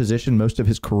out of position most of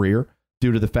his career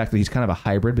due to the fact that he's kind of a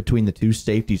hybrid between the two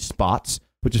safety spots,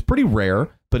 which is pretty rare,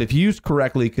 but if used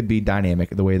correctly, could be dynamic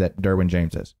the way that Derwin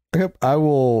James is. Okay, I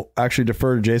will actually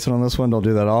defer to Jason on this one. Don't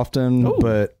do that often,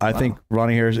 but I think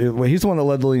Ronnie Harrison, well, he's the one that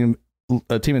led the league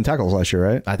team in tackles last year,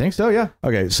 right? I think so, yeah.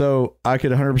 Okay, so I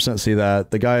could 100% see that.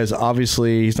 The guy is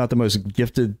obviously, he's not the most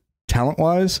gifted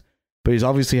talent-wise, but he's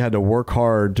obviously had to work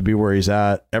hard to be where he's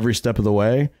at every step of the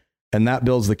way, and that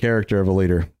builds the character of a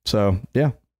leader. So,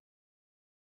 yeah.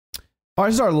 All right,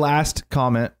 this is our last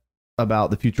comment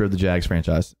about the future of the Jags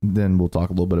franchise. Then we'll talk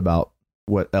a little bit about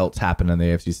what else happened in the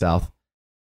AFC South.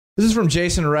 This is from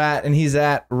Jason Ratt, and he's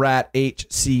at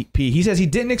RattHCP. He says he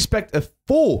didn't expect a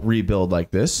full rebuild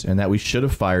like this, and that we should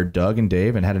have fired Doug and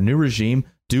Dave and had a new regime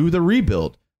do the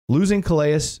rebuild. Losing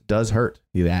Calais does hurt,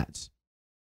 he adds.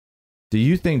 Do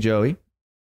you think, Joey,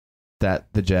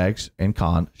 that the Jags and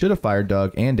Con should have fired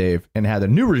Doug and Dave and had a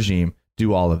new regime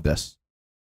do all of this?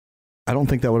 I don't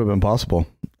think that would have been possible.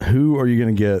 Who are you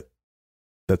going to get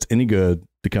that's any good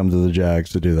to come to the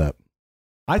Jags to do that?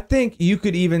 I think you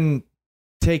could even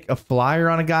take a flyer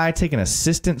on a guy, take an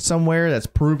assistant somewhere that's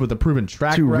proved with a proven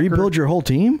track to record. rebuild your whole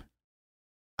team?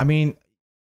 I mean,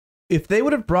 if they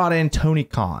would have brought in Tony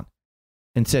Khan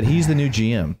and said he's the new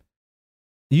GM,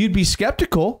 you'd be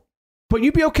skeptical, but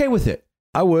you'd be okay with it.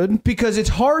 I would. Because it's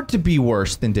hard to be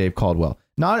worse than Dave Caldwell.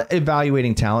 Not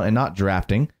evaluating talent and not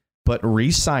drafting, but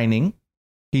re-signing.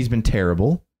 He's been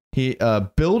terrible. He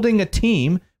building a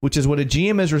team, which is what a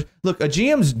GM is. Look, a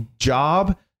GM's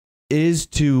job is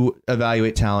to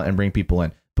evaluate talent and bring people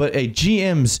in. But a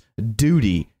GM's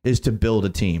duty is to build a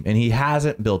team, and he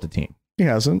hasn't built a team. He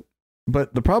hasn't.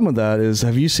 But the problem with that is,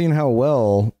 have you seen how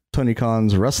well Tony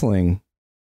Khan's wrestling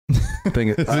thing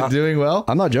is? Is it doing well?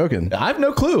 I'm not joking. I have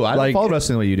no clue. I don't follow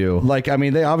wrestling the way you do. Like, I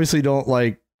mean, they obviously don't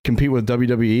compete with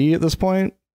WWE at this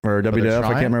point, or WWF.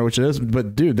 I can't remember which it is.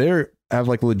 But dude, they have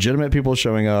legitimate people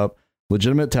showing up,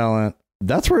 legitimate talent.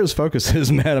 That's where his focus is,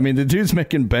 man. I mean, the dude's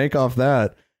making bank off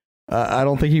that. I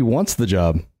don't think he wants the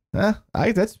job. That's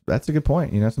a good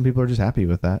point. Some people are just happy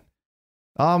with that.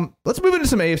 Let's move into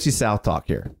some AFC South talk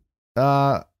here.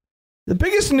 The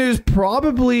biggest news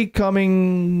probably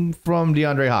coming from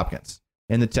DeAndre Hopkins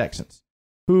and the Texans,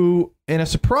 who, in a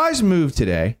surprise move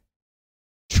today,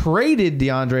 traded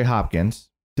DeAndre Hopkins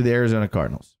to the Arizona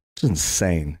Cardinals. It's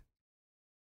insane.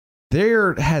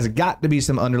 There has got to be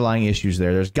some underlying issues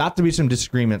there. There's got to be some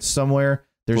disagreements somewhere.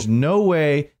 There's no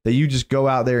way that you just go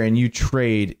out there and you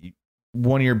trade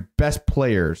one of your best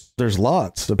players. There's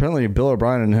lots. Apparently, Bill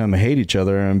O'Brien and him hate each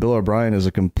other, and Bill O'Brien is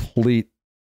a complete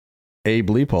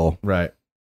bleep hole. Right.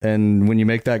 And when you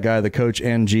make that guy the coach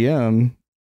and GM,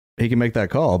 he can make that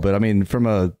call. But, I mean, from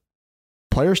a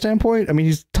player standpoint, I mean,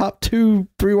 he's top 2-3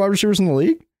 wide receivers in the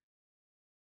league.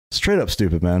 Straight up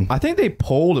stupid, man. I think they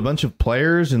polled a bunch of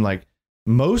players, and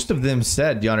most of them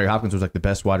said DeAndre Hopkins was the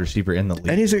best wide receiver in the league.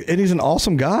 And he's an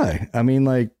awesome guy. I mean,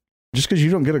 just because you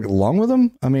don't get along with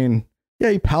him, I mean, yeah,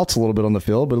 he pouts a little bit on the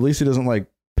field, but at least he doesn't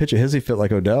pitch a hissy fit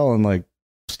like Odell and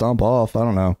stomp off. I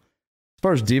don't know. As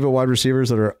far as diva wide receivers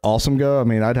that are awesome go, I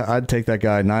mean, I'd take that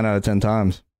guy 9 out of 10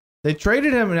 times. They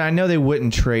traded him, and I know they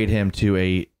wouldn't trade him to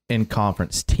a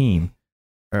in-conference team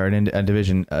or an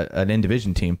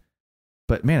in-division team.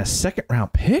 But, man, a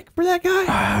second-round pick for that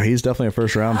guy? He's definitely a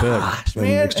first-round pick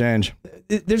in exchange.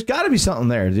 There's got to be something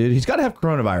there, dude. He's got to have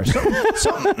coronavirus.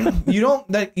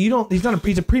 Something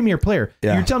he's a premier player.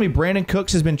 Yeah. You're telling me Brandon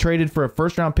Cooks has been traded for a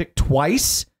first-round pick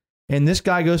twice, and this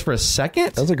guy goes for a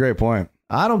second? That's a great point.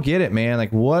 I don't get it, man.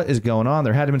 What is going on?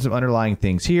 There had to be some underlying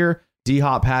things here.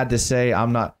 D-Hop had to say,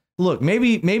 I'm not... Look,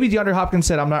 maybe DeAndre Hopkins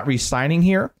said, I'm not re-signing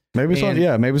here. Maybe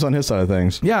it's on his side of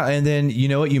things. Yeah, and then you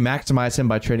know what? You maximize him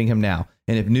by trading him now.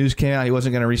 And if news came out he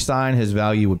wasn't going to re-sign, his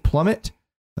value would plummet,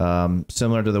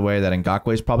 similar to the way that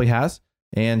Ngakwe's probably has.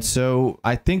 And so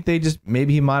I think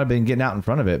maybe he might have been getting out in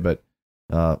front of it, but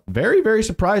very, very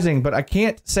surprising. But I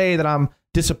can't say that I'm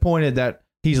disappointed that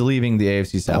he's leaving the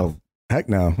AFC South. Oh, heck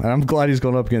no. And I'm glad he's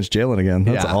going up against Jalen again.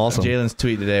 That's awesome. Jalen's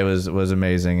tweet today was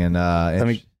amazing. And I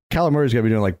mean, Kyler Murray's got to be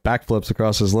doing backflips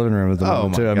across his living room at the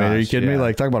moment, too. I mean, are you kidding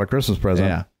me? Talk about a Christmas present.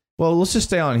 Yeah. Well, let's just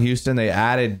stay on Houston. They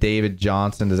added David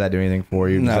Johnson. Does that do anything for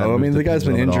you? No, I mean, the guy's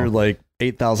been injured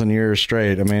 8,000 years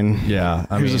straight. I mean, yeah,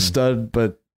 he was a stud,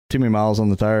 but too many miles on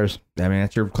the tires. I mean,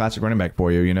 that's your classic running back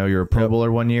for you. You know, you're a Pro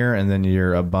Bowler one year, and then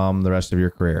you're a bum the rest of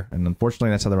your career. And unfortunately,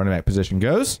 that's how the running back position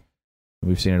goes.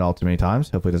 We've seen it all too many times.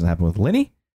 Hopefully, it doesn't happen with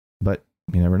Lenny, but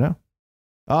you never know.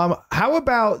 How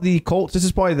about the Colts? This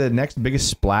is probably the next biggest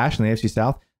splash in the AFC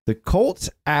South. The Colts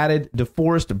added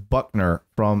DeForest Buckner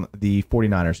from the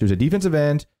 49ers, who's a defensive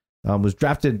end, was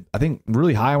drafted, I think,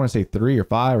 really high. I want to say 3 or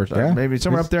 5 or maybe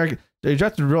somewhere up there. He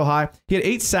drafted real high. He had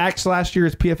 8 sacks last year.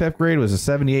 His PFF grade was a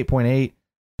 78.8. He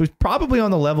was probably on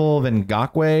the level of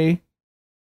Ngakoue.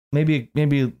 Maybe, I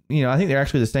think they're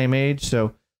actually the same age.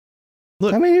 So,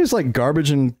 look, I mean, he was like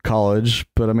garbage in college,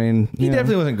 but I mean, he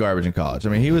definitely wasn't garbage in college. I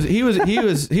mean, he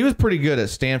was pretty good at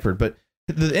Stanford. But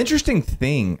the interesting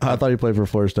thing, I thought he played for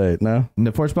Florida State. No,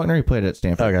 DeForest Buckner, he played at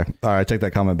Stanford. Okay, all right, take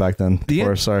that comment back then.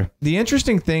 Sorry. The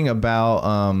interesting thing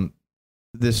about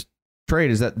this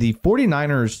trade is that the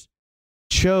 49ers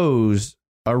chose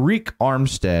Arik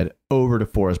Armstead over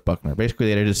DeForest Buckner. Basically,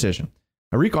 they had a decision.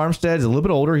 Arik Armstead is a little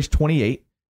bit older. He's 28,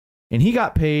 and he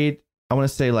got paid, I want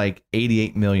to say, like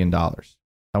 $88 million.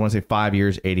 I want to say 5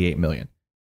 years, $88 million.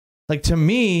 Like, to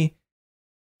me,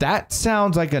 that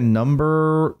sounds like a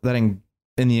number that in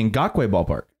the Ngakoue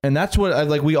ballpark. And that's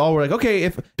what, we all were like, okay,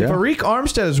 if Arik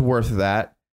Armstead is worth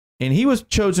that, and he was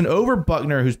chosen over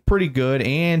Buckner, who's pretty good,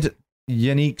 and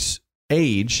Yannick's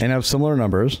age, and have similar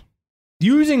numbers,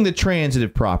 using the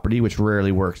transitive property, which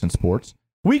rarely works in sports,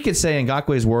 we could say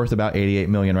Ngakoue is worth about $88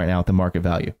 million right now at the market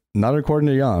value. Not according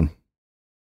to Jan.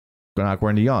 Not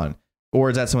according to Jan. Or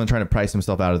is that someone trying to price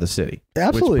himself out of the city?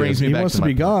 Absolutely. Which brings me he back wants to to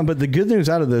be gone. But the good news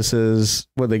out of this is,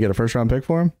 what, they get a first round pick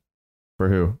for him? For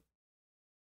who?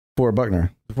 For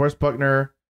Buckner. DeForest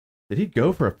Buckner. Did he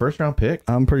go for a first round pick?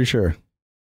 I'm pretty sure.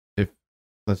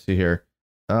 Let's see here.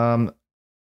 I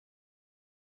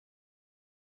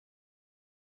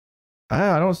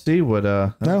don't see what.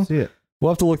 I don't see it.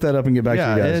 We'll have to look that up and get back to you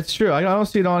guys. Yeah, it's true. I don't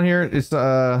see it on here. It's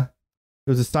it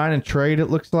was a sign and trade. It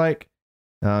looks like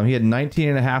he had 19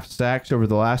 and a half sacks over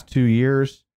the last 2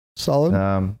 years. Solid,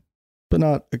 but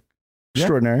not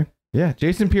extraordinary. Yeah,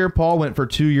 Jason Pierre-Paul went for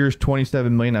 2 years,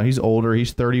 $27 million. Now he's older.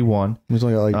 He's 31. He's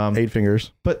only got like 8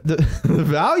 fingers. But the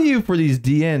value for these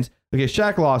DNs. Okay,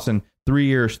 Shaq Lawson, 3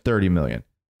 years, $30 million.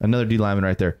 Another D lineman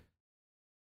right there.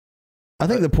 I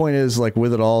think the point is, like,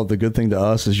 with it all, the good thing to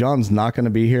us is Jan's not going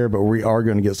to be here, but we are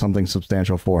going to get something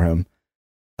substantial for him.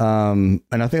 And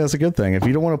I think that's a good thing. If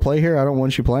you don't want to play here, I don't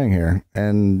want you playing here.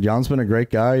 And Jan's been a great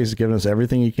guy. He's given us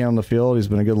everything he can on the field. He's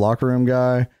been a good locker room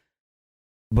guy.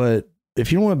 But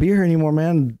if you don't want to be here anymore,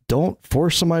 man, don't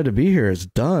force somebody to be here. It's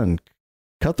done.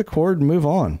 Cut the cord and move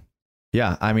on.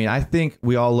 Yeah, I mean, I think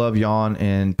we all love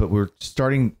Jan, but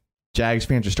Jags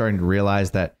fans are starting to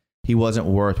realize that he wasn't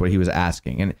worth what he was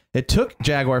asking. And it took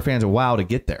Jaguar fans a while to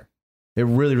get there. It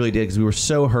really, really did, because we were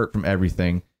so hurt from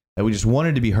everything that we just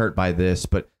wanted to be hurt by this.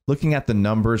 But looking at the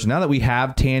numbers, now that we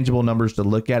have tangible numbers to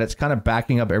look at, it's kind of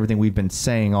backing up everything we've been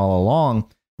saying all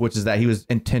along, which is that he was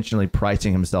intentionally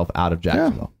pricing himself out of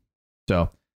Jacksonville. Yeah. So,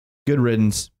 good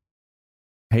riddance.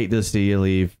 Hate to see you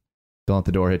leave. Don't let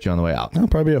the door hit you on the way out. I'll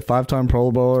probably be a 5-time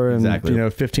Pro Bowler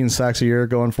and 15 sacks a year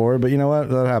going forward. But you know what?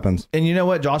 That happens. And you know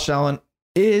what? Josh Allen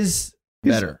is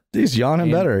better. He's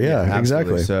yawning better. Yeah,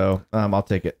 exactly. So I'll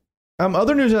take it.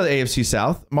 Other news out of the AFC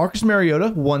South: Marcus Mariota,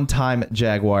 one-time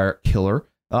Jaguar killer,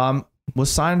 was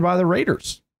signed by the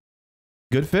Raiders.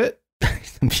 Good fit.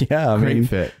 Yeah, Great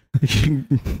fit.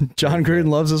 John Gruden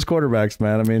loves his quarterbacks,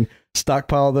 man. I mean,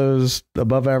 stockpile those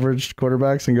above-average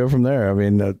quarterbacks and go from there. I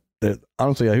mean,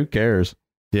 honestly, who cares?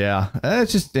 Yeah,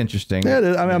 it's just interesting. Yeah,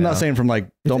 I mean, I'm not saying from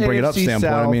don't bring it up standpoint.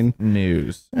 South I mean,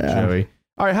 news, Joey.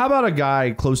 All right, how about a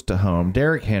guy close to home,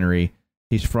 Derrick Henry?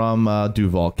 He's from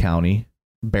Duval County,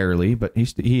 barely, but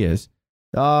he is.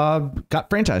 Got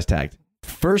franchise tagged.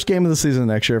 First game of the season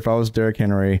next year, if I was Derrick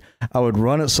Henry, I would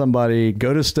run at somebody,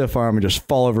 go to stiff arm, and just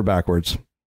fall over backwards.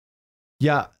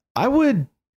 Yeah, I would.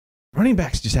 Running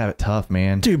backs just have it tough,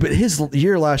 man. Dude, but his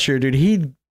year last year, dude,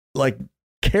 he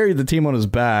carried the team on his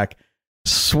back,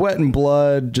 sweat and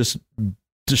blood, just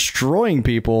destroying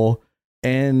people.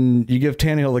 And you give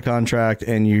Tannehill the contract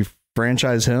and you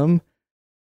franchise him,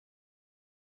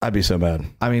 I'd be so mad.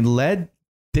 I mean,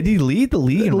 did he lead the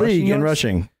league in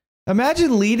rushing?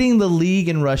 Imagine leading the league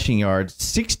in rushing yards,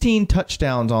 16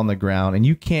 touchdowns on the ground, and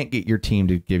you can't get your team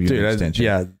to give you an extension.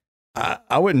 Yeah,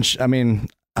 I wouldn't. I mean,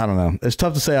 I don't know. It's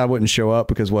tough to say I wouldn't show up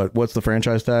because what's the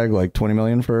franchise tag? Like $20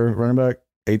 million for running back,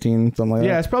 18, something like that.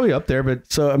 Yeah, it's probably up there.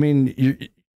 But so I mean,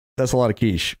 that's a lot of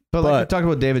quiche. But like we talked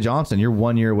about David Johnson, you're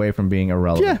 1 year away from being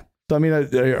irrelevant. Yeah. So I mean,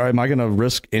 am I going to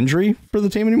risk injury for the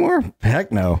team anymore?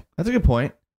 Heck no. That's a good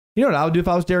point. You know what I would do if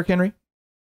I was Derrick Henry?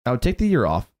 I would take the year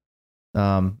off.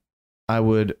 I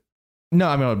would No,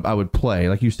 I mean I would play,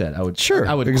 like you said. I would. Sure,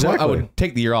 I would. exactly. I would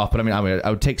take the year off, but I mean, I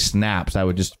would take snaps. I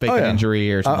would just fake an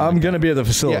injury or something. I'm going to be at the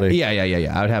facility. Yeah.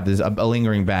 I would have this a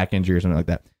lingering back injury or something like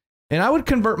that, and I would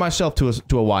convert myself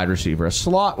to a wide receiver, a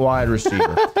slot wide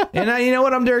receiver. And you know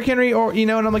what? I'm Derrick Henry, or and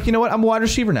I'm like, you know what? I'm a wide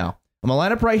receiver now. I'm gonna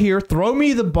line up right here. Throw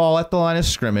me the ball at the line of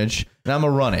scrimmage, and I'm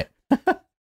gonna run it.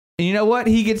 And you know what?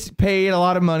 He gets paid a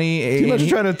lot of money. Can you imagine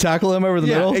trying to tackle him over the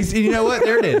middle? You know what?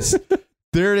 There it is.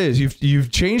 There it is. You've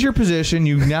changed your position.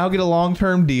 You now get a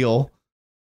long-term deal.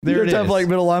 There it is. Have like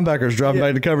middle linebackers dropping back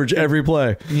into coverage every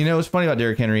play. You know what's funny about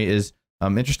Derrick Henry is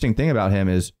interesting thing about him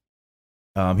is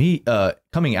he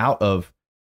coming out of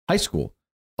high school,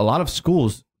 a lot of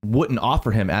schools wouldn't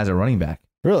offer him as a running back.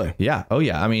 Really? Yeah. Oh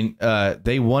yeah. I mean,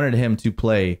 they wanted him to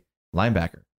play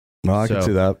linebacker. No, I can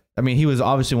see that. I mean, he was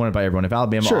obviously wanted by everyone. If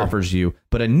Alabama offers you,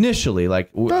 but initially, like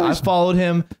I followed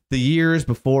him the years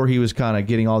before he was kind of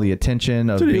getting all the attention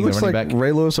of being a running back.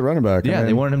 Ray Lewis, a running back. Yeah,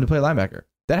 they wanted him to play linebacker.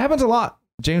 That happens a lot.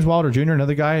 James Wilder Jr.,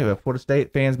 another guy, Florida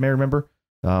State fans may remember.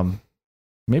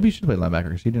 Maybe he should play linebacker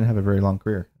because he didn't have a very long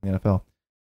career in the NFL.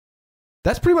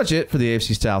 That's pretty much it for the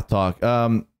AFC South talk.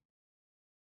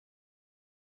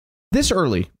 This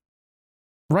early,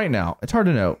 right now, it's hard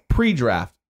to know.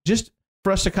 Pre-draft, just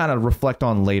for us to kind of reflect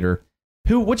on later.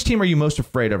 Which team are you most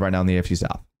afraid of right now in the AFC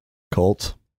South?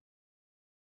 Colts.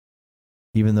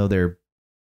 Even though they're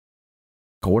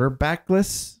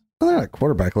quarterbackless? Well, they're not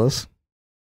quarterbackless.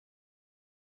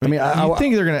 I mean, you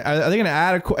think they're gonna? Are they gonna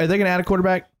add a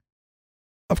quarterback?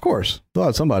 Of course, they'll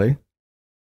add somebody.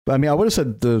 But I mean, I would have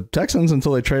said the Texans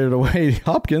until they traded away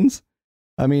Hopkins.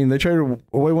 I mean, they traded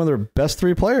away one of their best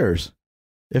 3 players,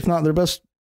 if not their best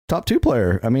top 2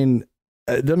 player. I mean,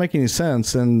 it doesn't make any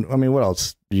sense. And I mean, what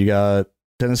else? You got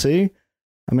Tennessee.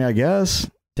 I mean, I guess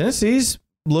Tennessee's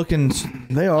looking.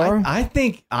 They are. I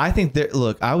think that.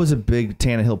 Look, I was a big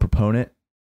Tannehill proponent,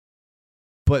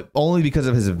 but only because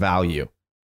of his value.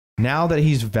 Now that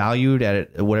he's valued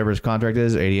at whatever his contract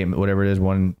is, 88, whatever it is,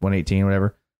 118,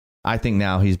 whatever. I think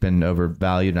now he's been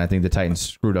overvalued, and I think the Titans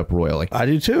screwed up royally. I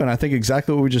do too, and I think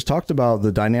exactly what we just talked about,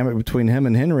 the dynamic between him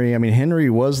and Henry. I mean, Henry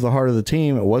was the heart of the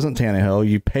team. It wasn't Tannehill.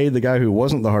 You paid the guy who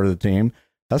wasn't the heart of the team.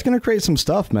 That's going to create some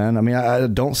stuff, man. I mean, I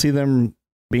don't see them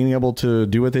being able to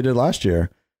do what they did last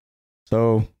year.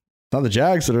 So, it's not the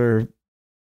Jags that are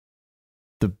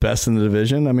the best in the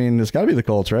division. I mean, it's got to be the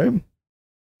Colts, right?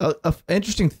 An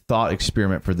interesting thought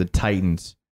experiment for the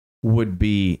Titans would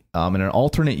be in an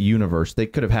alternate universe. They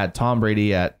could have had Tom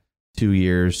Brady at 2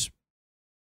 years,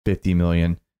 $50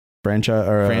 million. Franchise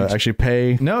or actually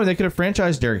pay. No, they could have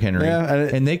franchised Derrick Henry. Yeah,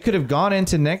 and they could have gone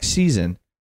into next season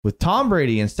with Tom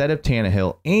Brady instead of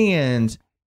Tannehill and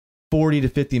 $40 to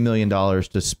 $50 million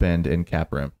to spend in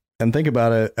cap room. And think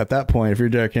about it. At that point, if you're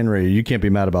Derrick Henry, you can't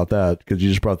be mad about that because you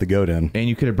just brought the GOAT in. And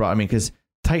you could have brought, because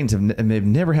Titans they've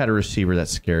never had a receiver that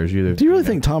scares you. Do you really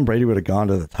think Tom Brady would have gone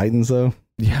to the Titans, though?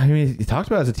 Yeah, I mean, he talked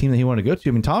about it as a team that he wanted to go to.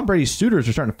 I mean, Tom Brady's suitors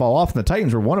are starting to fall off, and the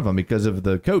Titans were one of them because of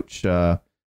the coach. Their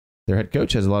head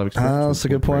coach has a lot of experience. That's a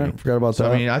good point. Forgot about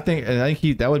that. I mean, I think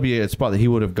that would be a spot that he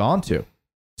would have gone to.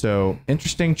 So,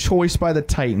 interesting choice by the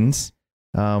Titans.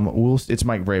 It's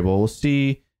Mike Vrabel. We'll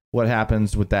see what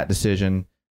happens with that decision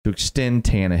to extend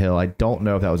Tannehill. I don't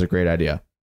know if that was a great idea.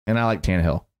 And I like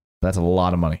Tannehill. That's a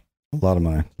lot of money. A lot of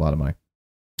money. A lot of money.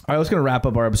 All right, let's going to wrap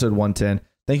up our episode 110.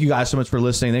 Thank you guys so much for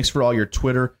listening. Thanks for all your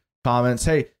Twitter comments.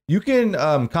 Hey, you can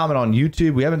comment on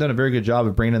YouTube. We haven't done a very good job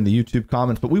of bringing in the YouTube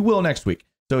comments, but we will next week.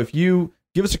 So if you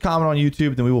give us a comment on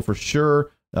YouTube, then we will for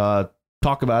sure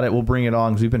talk about it. We'll bring it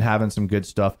on because we've been having some good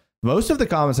stuff. Most of the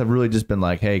comments have really just been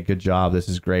like, hey, good job. This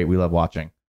is great. We love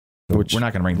watching. Which we're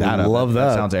not going to bring that up. Love that.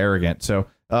 That sounds arrogant. So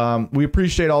we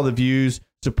appreciate all the views.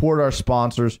 Support our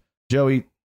sponsors. Joey,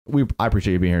 I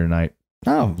appreciate you being here tonight.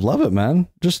 Oh, love it, man.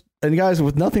 And guys,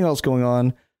 with nothing else going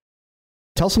on,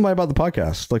 tell somebody about the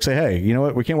podcast. Like, say, hey, you know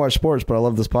what? We can't watch sports, but I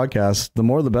love this podcast. The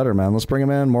more, the better, man. Let's bring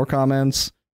them in. More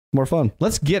comments, more fun.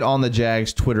 Let's get on the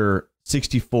Jags Twitter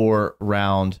 64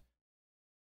 round.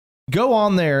 Go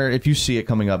on there if you see it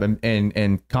coming up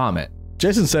and comment.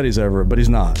 Jason said he's over it, but he's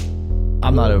not.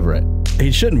 I'm not over it.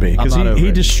 He shouldn't be because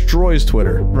he destroys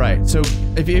Twitter. Right. So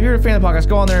if you're a fan of the podcast,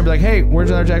 go on there and be like, hey,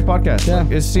 where's another Jags podcast? Yeah.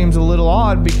 Like, it seems a little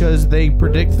odd because they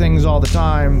predict things all the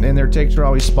time and their takes are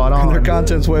always spot on. And their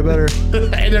content's way better.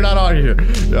 And they're not on here.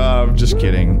 Just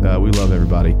kidding. We love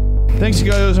everybody. Thanks you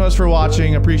guys so much for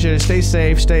watching. Appreciate it. Stay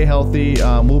safe. Stay healthy.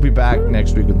 We'll be back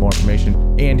next week with more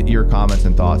information and your comments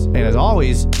and thoughts. And as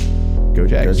always, go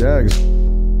Jags. Go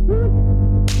Jags.